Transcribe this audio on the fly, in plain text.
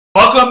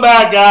Welcome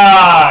back,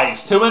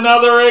 guys, to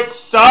another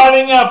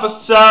exciting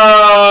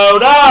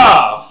episode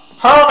of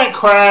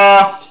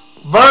HermitCraft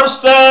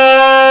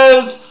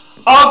versus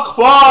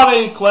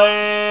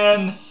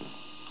Aquaticland.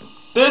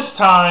 This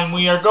time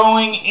we are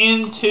going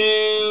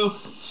into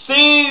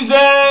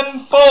Season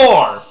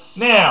 4.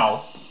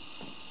 Now,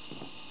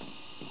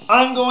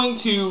 I'm going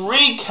to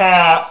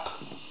recap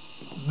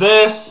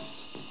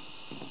this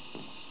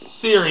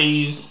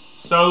series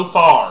so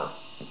far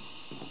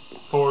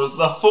for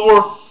the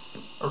 4th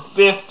or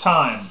 5th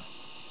time,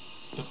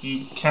 if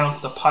you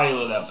count the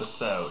pilot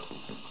episode.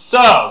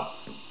 So,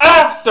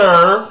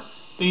 after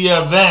the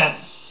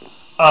events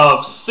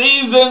of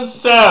Season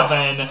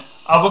 7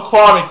 of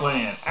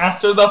Aquaticland,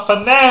 after the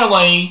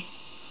finale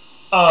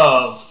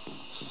of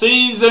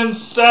Season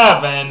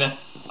 7 of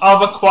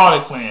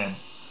Aquaticland,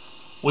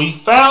 we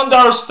found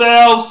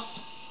ourselves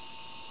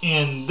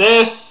in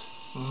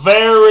this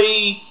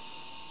very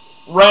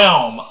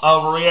realm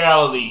of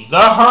reality, the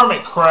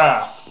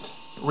HermitCraft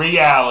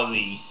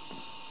reality.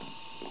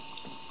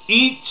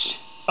 Each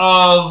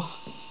of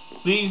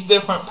these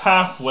different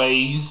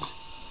pathways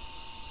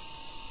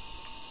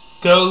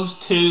goes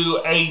to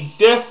a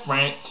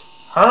different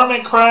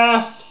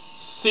HermitCraft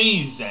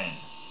season.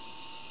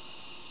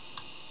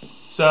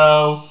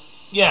 So,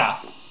 yeah,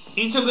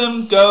 each of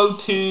them go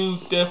to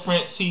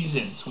different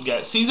seasons. We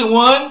got Season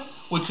 1,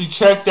 which we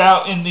checked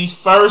out in the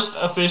first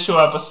official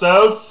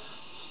episode.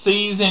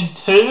 Season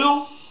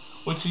 2,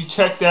 which we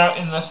checked out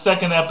in the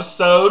second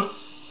episode.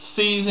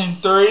 Season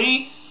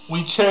 3,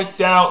 we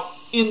checked out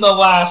in the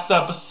last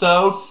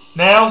episode.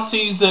 Now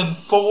Season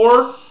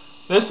 4,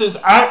 this is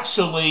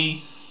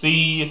actually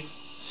the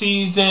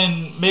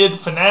season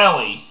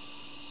mid-finale.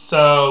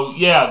 So,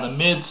 yeah, the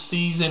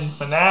mid-season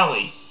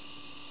finale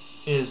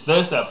is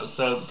this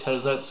episode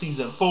because that's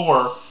Season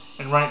 4,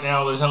 and right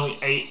now there's only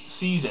 8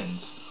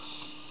 seasons.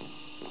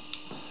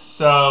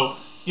 So,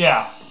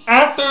 yeah,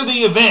 after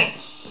the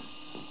events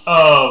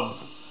of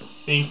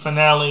the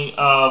finale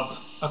of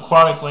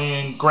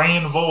Aquaticland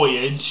Grand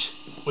Voyage,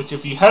 which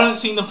if you haven't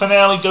seen the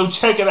finale, go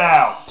check it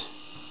out.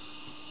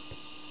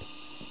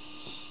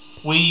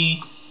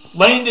 We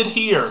landed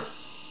here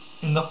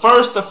in the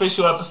first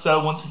official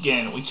episode once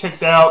again. We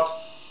checked out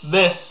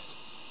this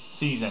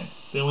season.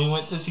 Then we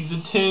went to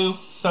Season 2,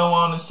 so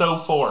on and so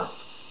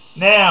forth.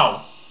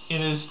 Now,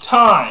 it is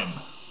time,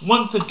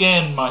 once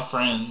again, my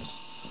friends,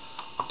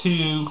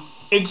 to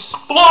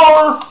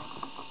explore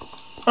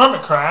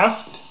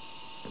HermitCraft.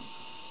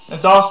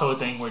 That's also a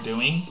thing we're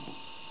doing.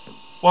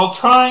 While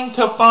trying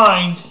to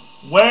find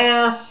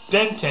where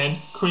Denton,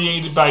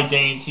 created by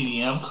Dan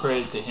TDM,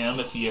 credit to him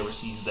if he ever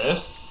sees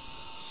this,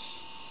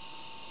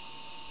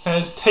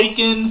 has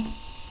taken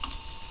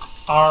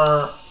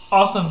our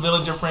awesome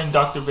villager friend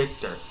Dr.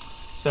 Victor.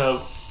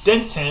 So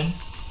Denton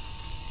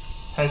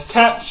has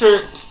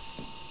captured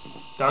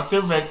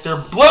Dr. Victor,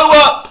 blew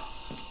up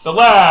the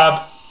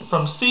lab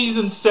from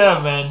Season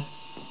 7,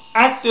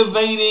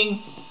 activating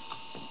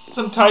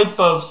some type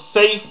of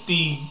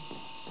safety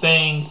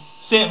thing,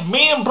 sent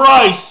me and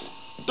Bryce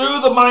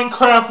through the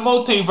Minecraft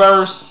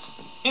multiverse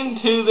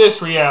into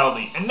this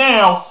reality. And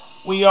now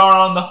we are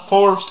on the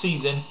 4th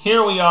season.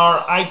 Here we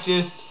are. I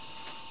just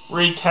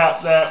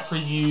recapped that for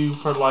you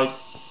for like,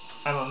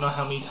 I don't know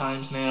how many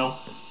times now.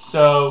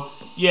 So,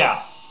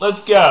 yeah,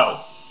 let's go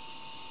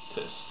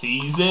to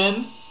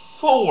Season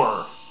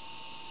 4.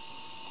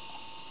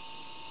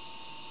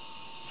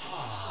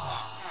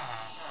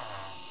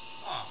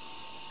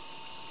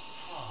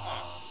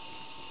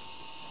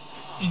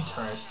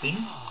 Interesting.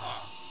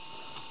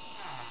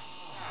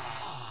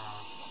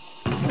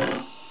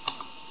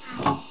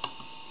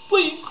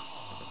 Please,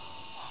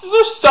 is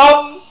there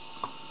some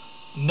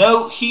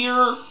note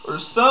here or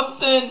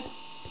something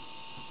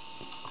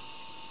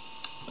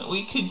that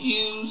we could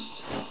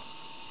use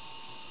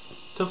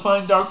to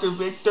find Dr.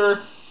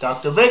 Victor?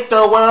 Dr.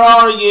 Victor, where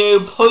are you?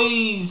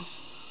 Please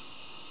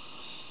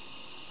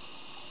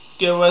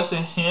give us a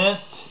hint.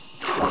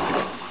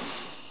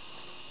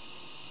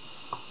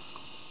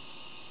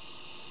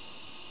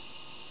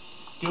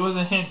 Give us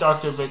a hint,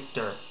 Dr.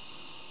 Victor.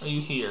 Are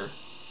you here?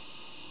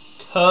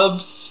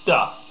 Cub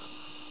stuff.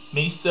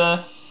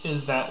 Mesa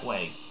is that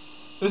way.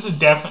 This is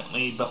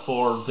definitely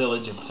before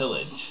Village and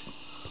Pillage.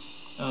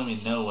 I don't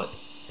even know what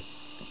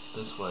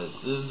this was.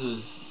 This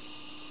is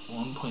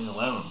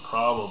 1.11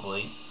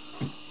 probably.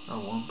 Or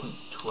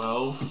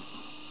 1.12.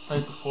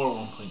 Right before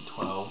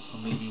 1.12. So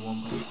maybe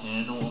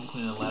 1.10 or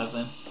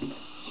 1.11.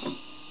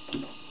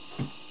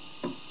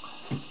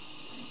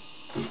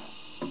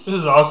 This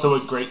is also a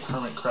great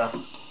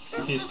HermitCraft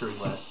history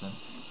lesson.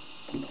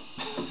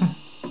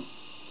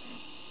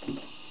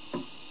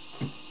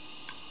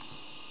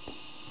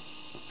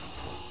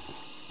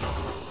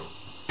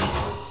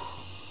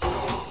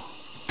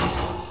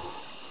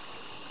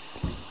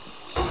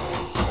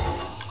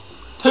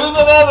 To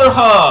the Nether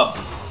Hub!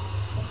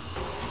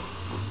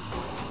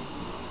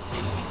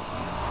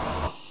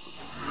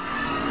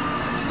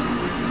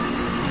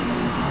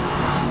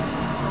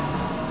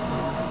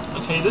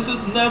 Okay, this is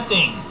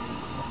nothing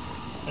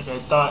like I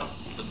thought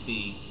it would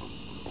be.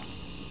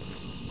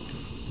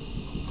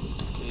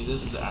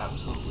 this is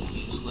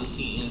absolutely useless.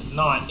 He is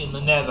not in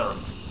the nether.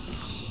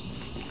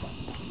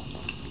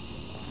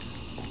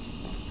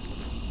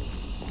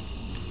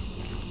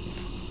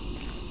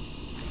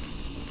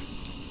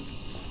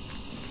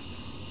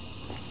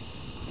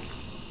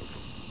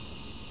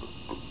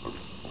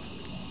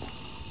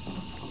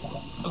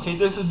 Okay,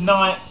 this is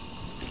not...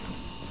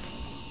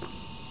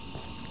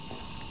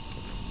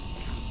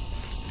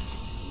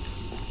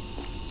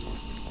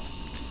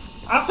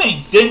 I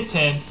think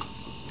Denton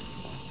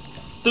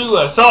threw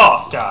us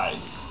off,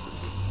 guys.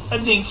 I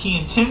think he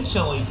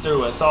intentionally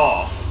threw us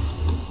off.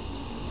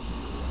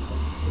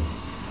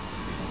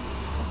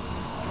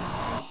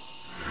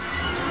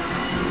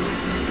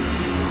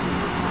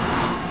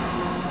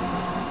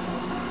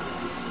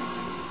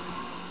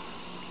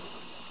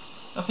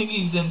 I think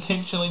he's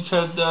intentionally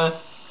tried to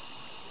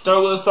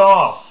throw us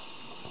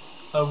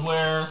off of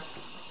where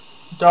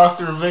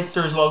Dr.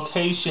 Victor's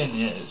location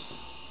is.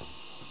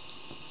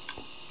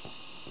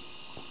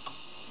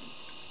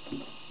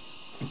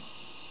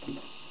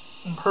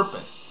 On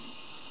purpose.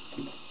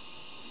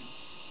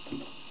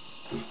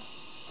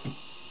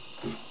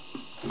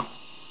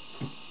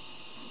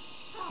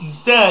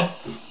 Instead,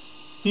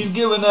 he's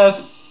given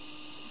us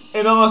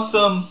an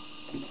awesome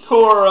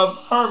tour of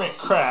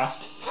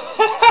HermitCraft.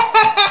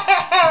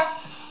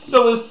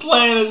 So his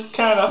plan has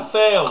kind of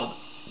failed.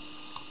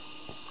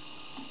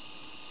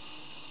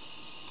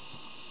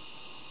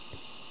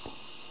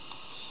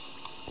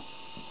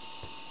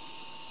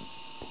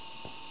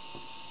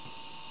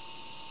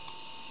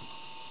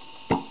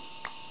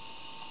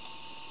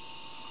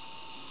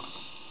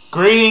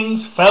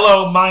 Greetings,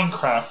 fellow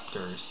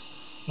Minecrafters.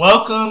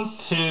 Welcome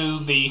to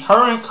the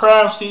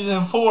HermitCraft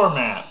Season 4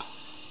 map.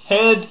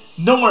 Head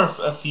north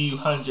a few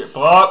hundred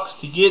blocks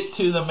to get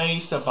to the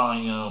Mesa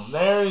biome.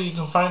 There you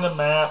can find a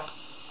map.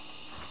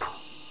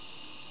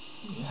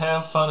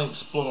 Have fun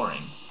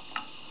exploring.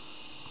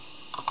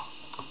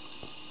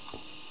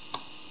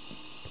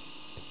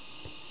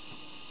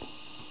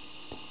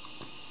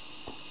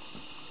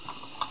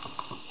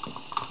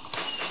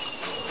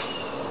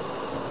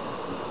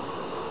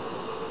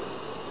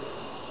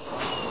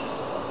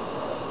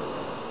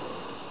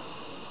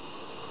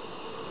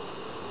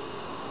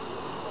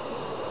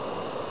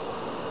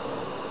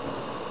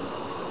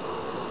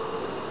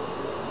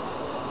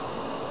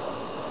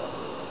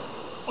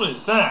 What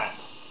is that?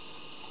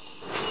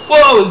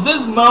 Whoa, is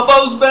this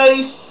Mubbo's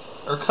base?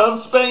 Or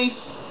Cub's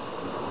base?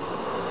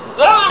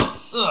 Ah!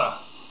 Ugh.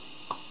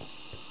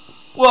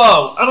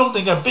 Whoa, I don't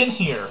think I've been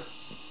here.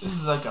 This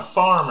is like a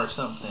farm or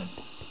something.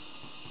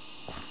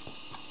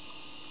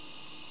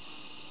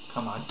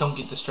 Come on, don't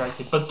get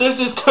distracted. But this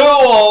is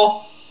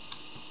cool!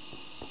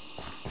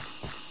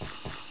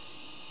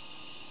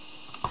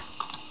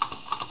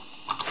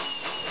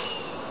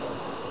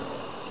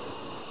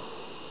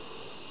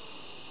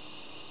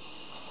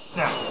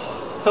 Now,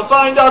 to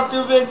find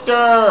Dr.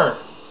 Victor!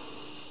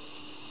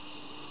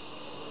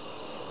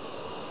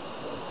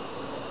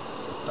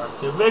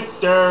 Dr.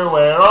 Victor,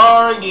 where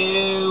are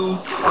you?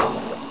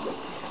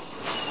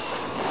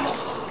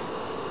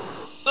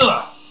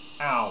 Ugh!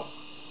 Ow.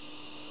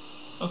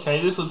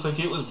 Okay, this looks like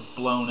it was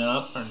blown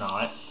up, or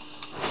not.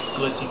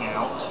 Glitching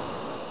out.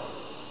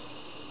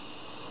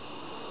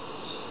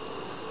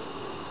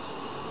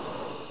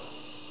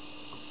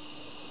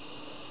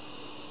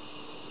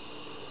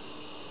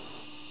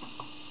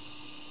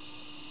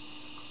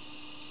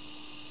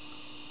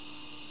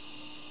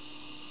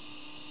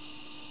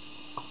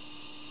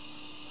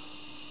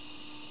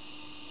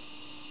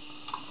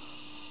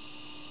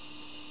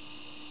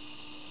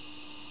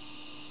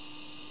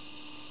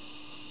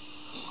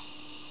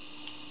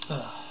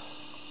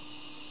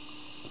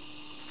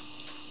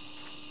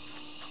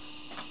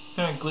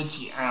 Kind of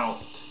glitchy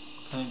out.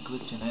 Kind of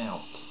glitching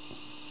out.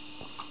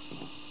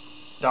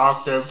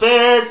 Dr.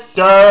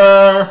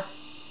 Victor!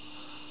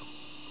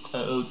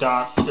 Oh,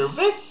 Dr.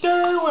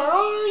 Victor, where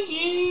are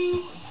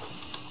you?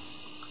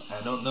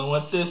 I don't know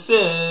what this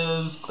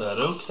is, but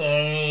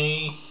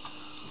okay.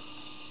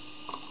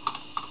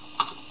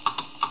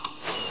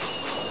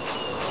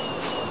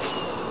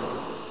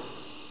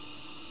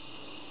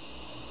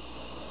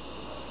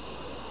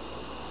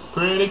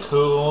 Pretty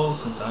cool,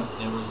 since I've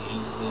never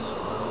used this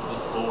world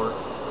before.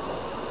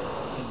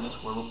 I've seen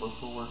this world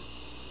before.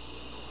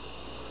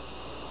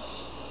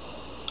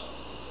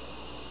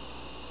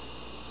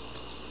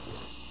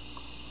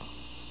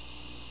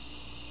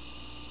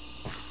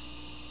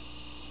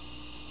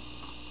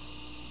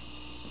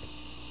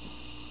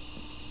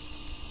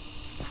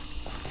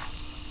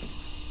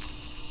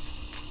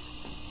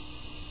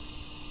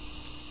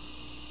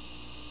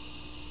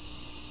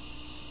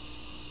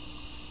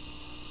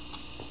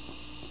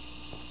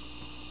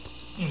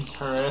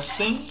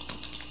 Interesting.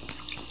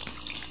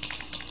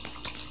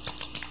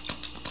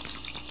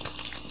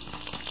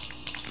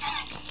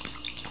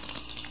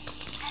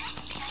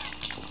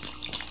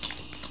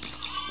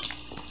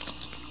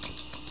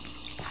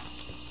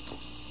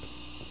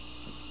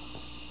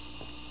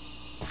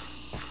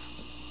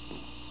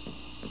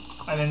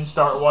 I didn't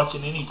start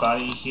watching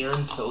anybody here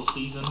until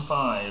season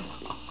 5.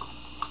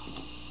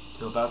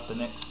 to about the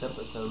next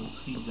episode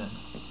season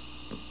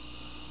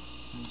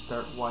and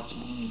start watching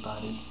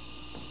anybody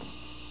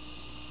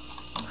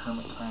on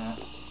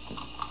HermitCraft.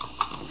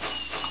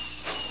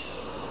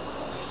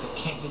 I guess I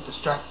can't get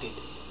distracted.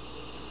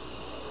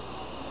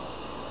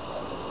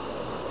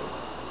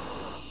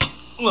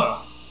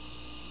 Ugh.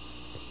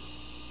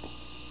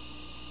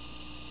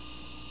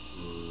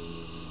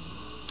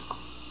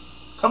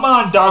 Come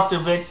on, Dr.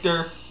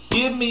 Victor.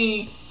 Give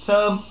me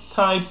some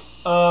type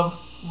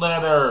of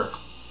letter.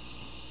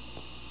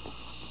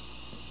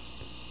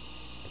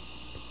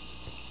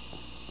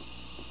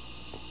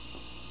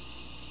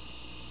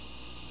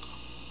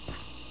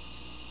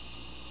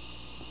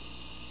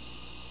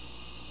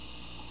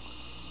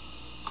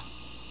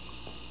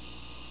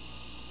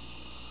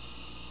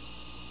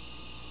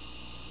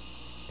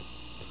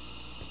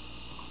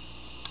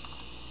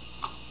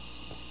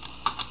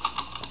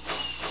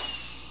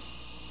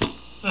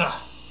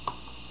 Ugh.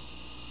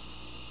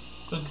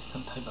 Look at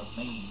some type of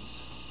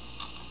maze.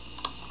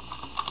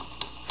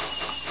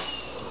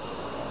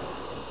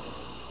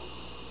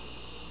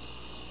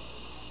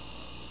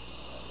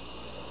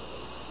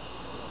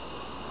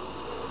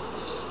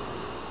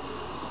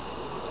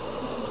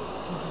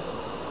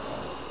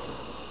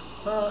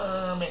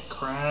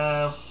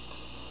 HermitCraft,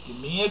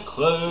 give me a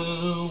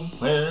clue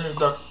where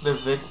Dr.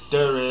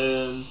 Victor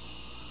is.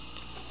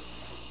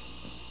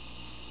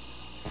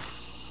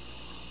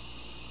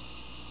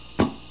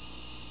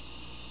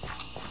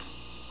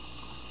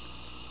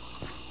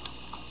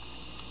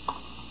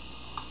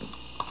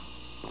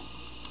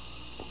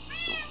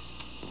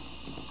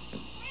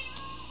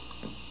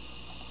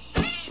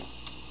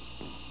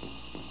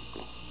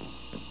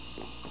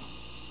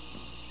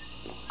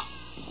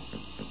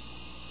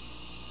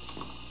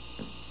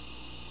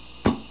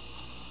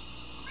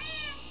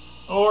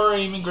 Or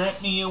even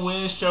grant me a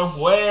wish of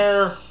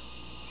where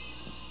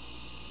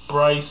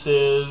Bryce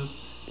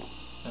is.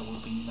 That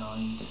would be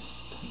nice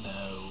to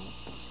know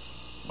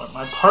what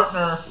my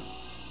partner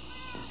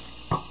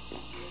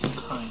in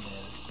crime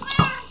is.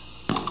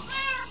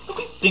 Don't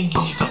be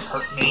thinking you can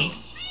hurt me.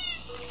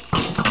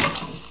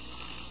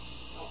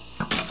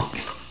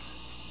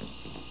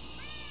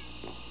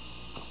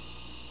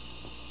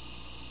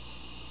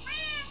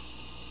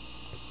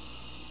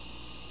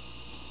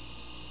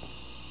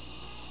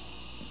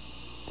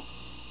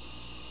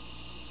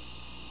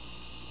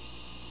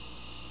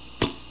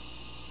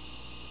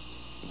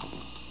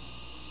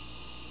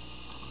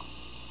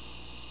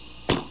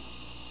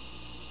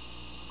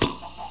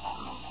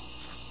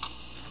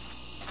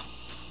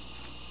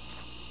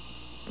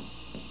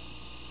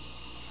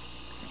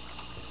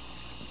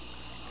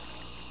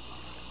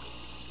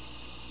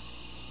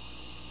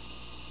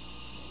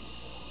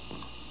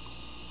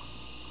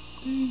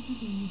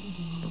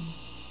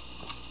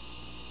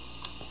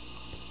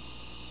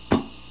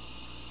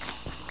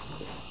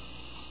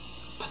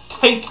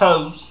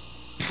 Potatoes.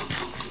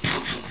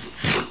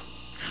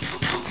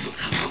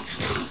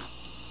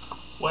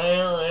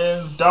 Where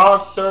is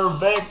Dr.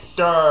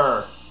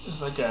 Victor?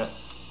 It's like a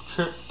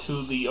trip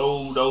to the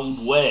old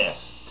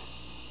west.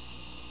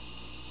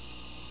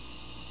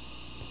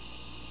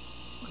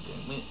 Like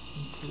I went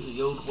into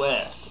the old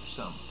west or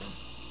something.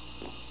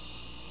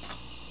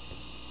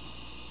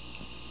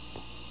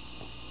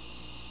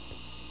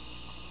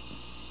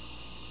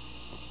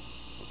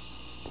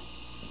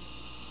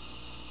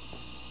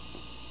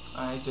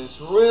 I just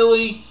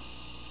really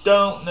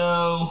don't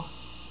know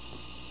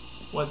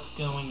what's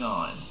going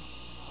on.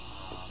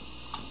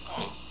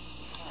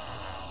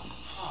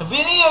 Have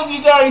any of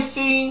you guys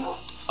seen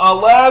a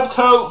lab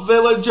coat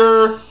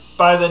villager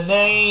by the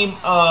name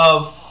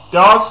of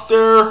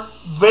Dr.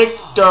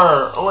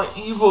 Victor, or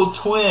evil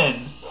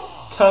twin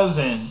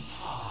cousin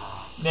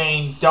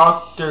named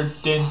Dr.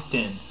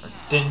 Denton, or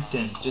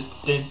Denton,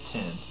 just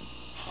Denton?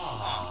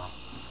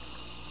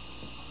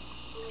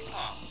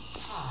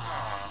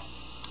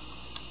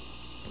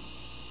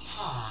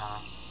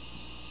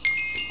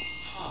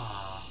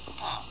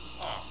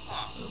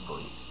 Oh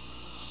boy.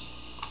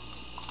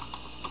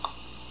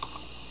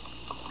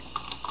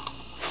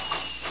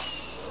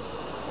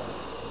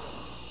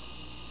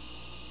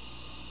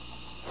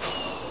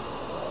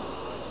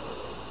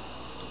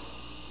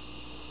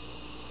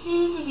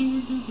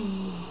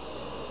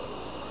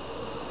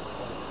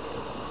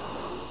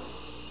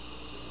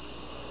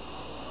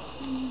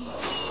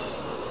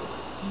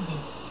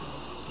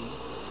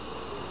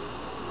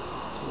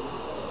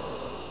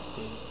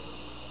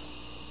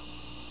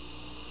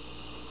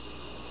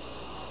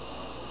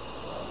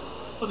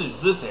 What is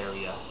this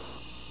area?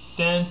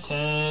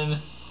 Denton.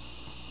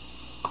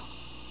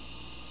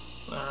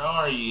 Where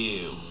are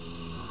you?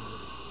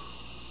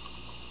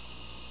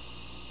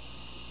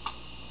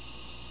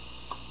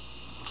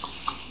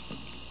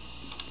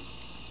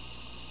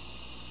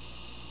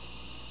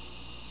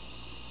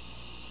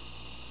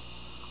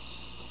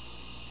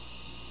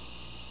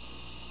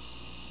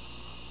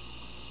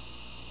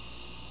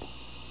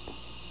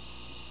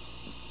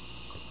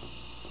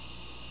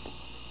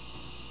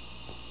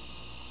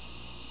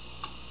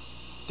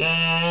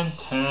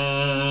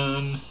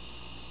 Denton.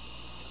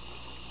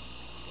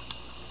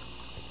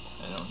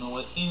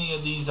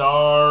 of these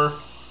are...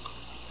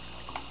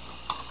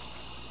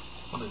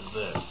 What is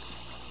this?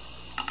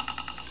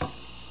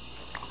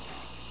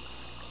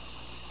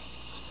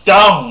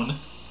 Stone?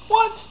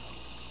 What?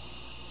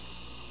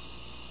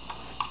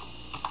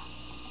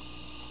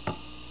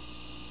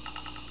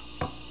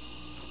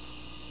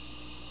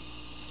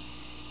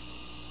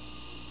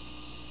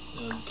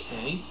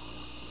 Okay.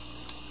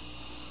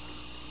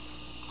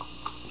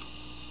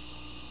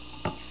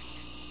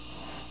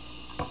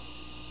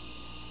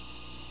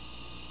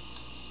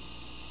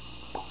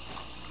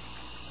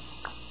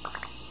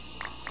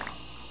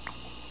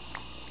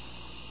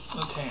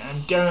 Okay,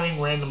 I'm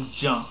gathering random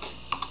junk.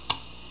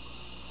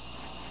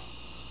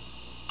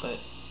 But,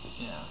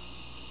 yeah.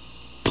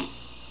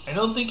 I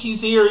don't think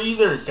he's here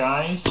either,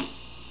 guys.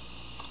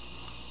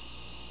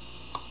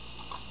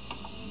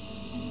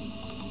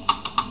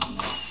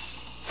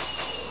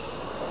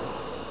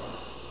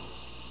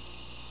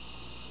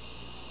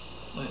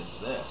 What is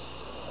this?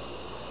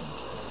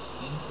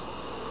 Interesting.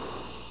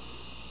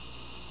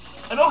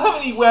 I don't have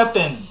any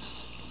weapons.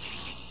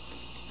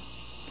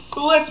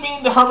 Who lets me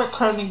into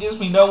HermitCraft and gives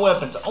me no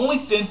weapons? Only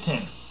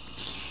Denton.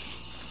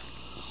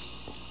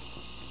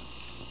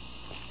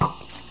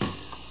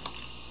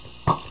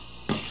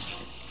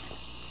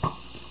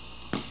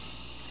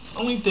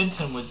 Only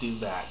Denton would do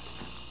that.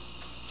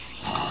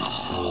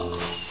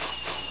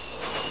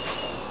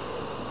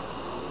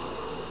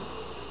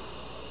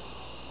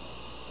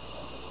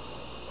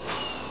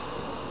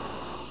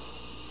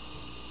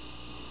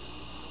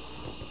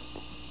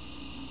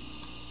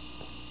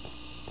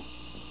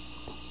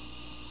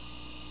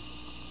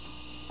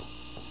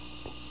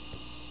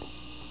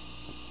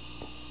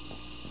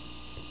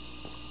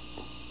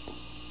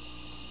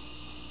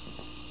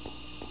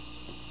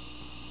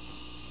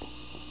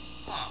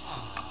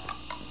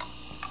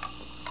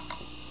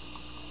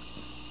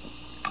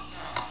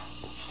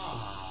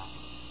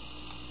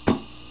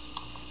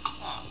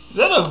 Is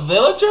that a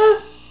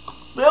villager?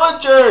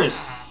 Villagers!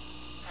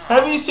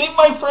 Have you seen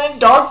my friend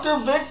Dr.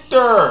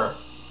 Victor?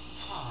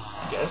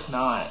 Guess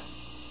not.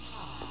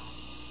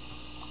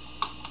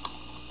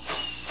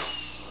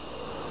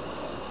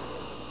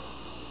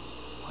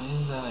 Why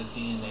is that a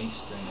DNA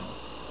strand?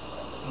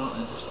 I don't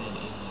understand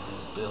any of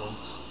these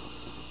builds.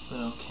 But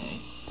okay.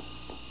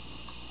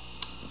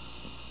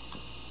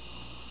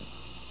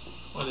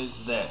 What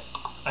is this?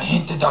 A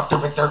hint to Dr.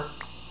 Victor!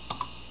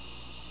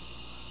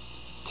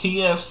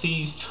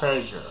 TFC's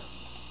treasure.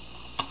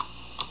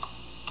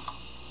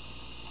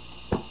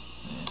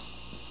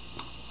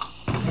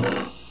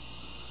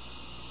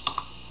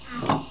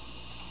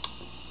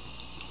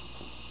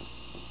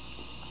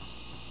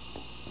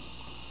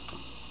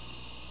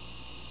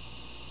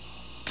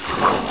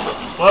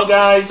 Well,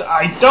 guys,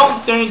 I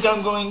don't think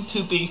I'm going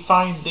to be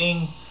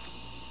finding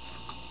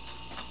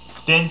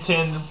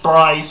Denton,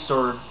 Bryce,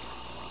 or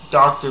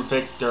Dr.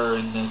 Victor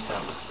in this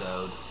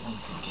episode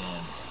once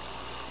again.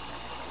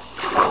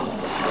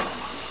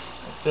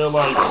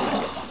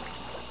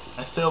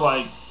 I feel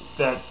like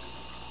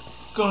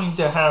that's going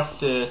to have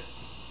to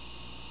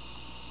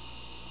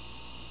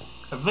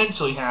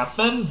eventually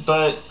happen,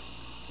 but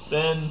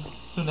then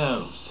who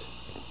knows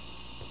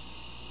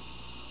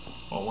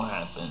what will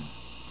happen.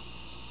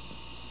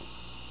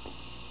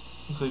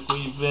 Looks like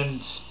we've been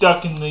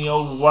stuck in the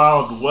old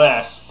Wild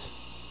West.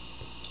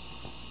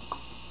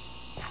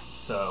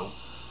 So,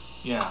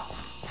 yeah.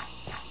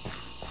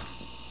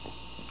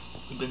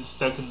 We've been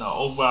stuck in the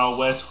old Wild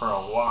West for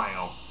a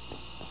while.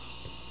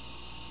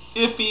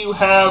 If you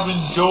have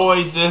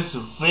enjoyed this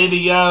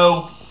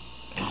video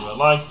and you would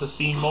like to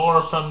see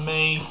more from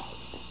me,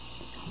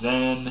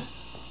 then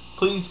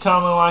please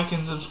comment, like,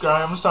 and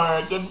subscribe. I'm sorry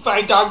I couldn't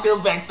fight Dr.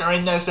 Victor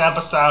in this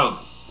episode.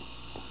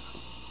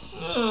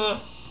 I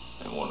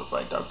want to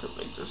fight Dr.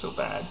 Victor so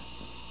bad.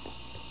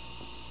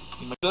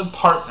 He's my good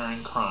partner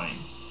in crime.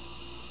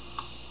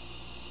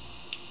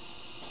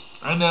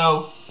 I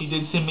know he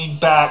did send me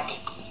back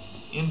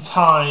in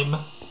time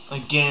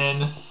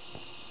again.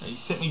 He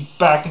sent me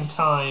back in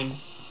time.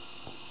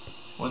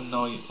 Well,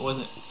 no, it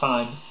wasn't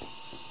fun.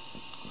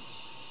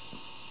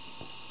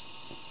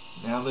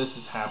 Now this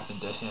has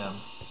happened to him.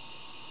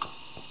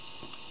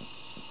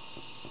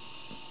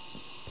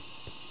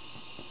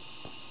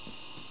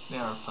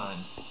 Never fun.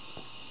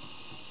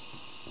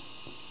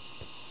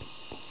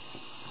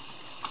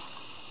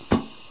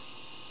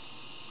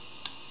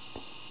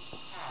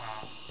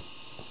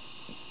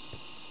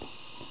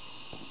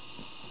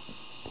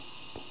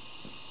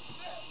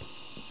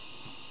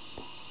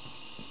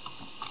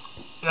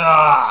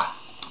 Ah!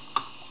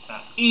 An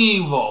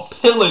evil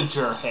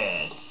pillager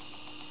head.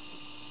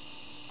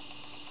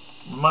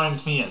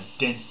 Reminds me of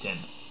Denton.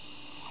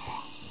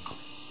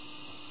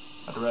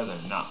 I'd rather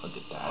not look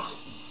at that.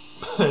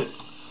 But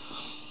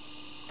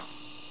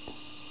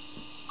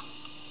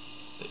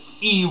the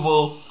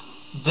evil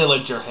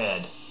villager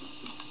head.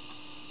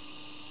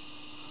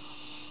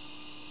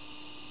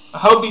 I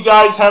hope you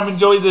guys have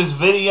enjoyed this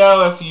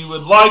video. If you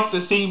would like to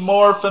see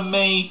more from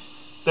me,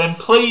 then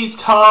please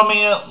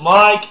comment,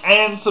 like,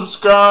 and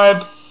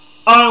subscribe.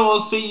 I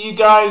will see you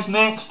guys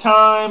next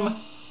time.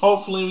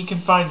 hopefully we can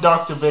find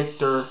Dr.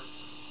 Victor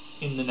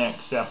in the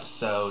next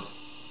episode.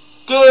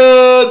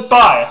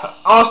 Goodbye.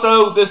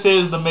 Also, this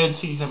is the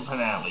mid-season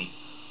finale,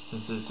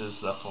 since this is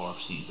the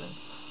 4th season.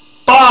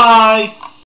 Bye!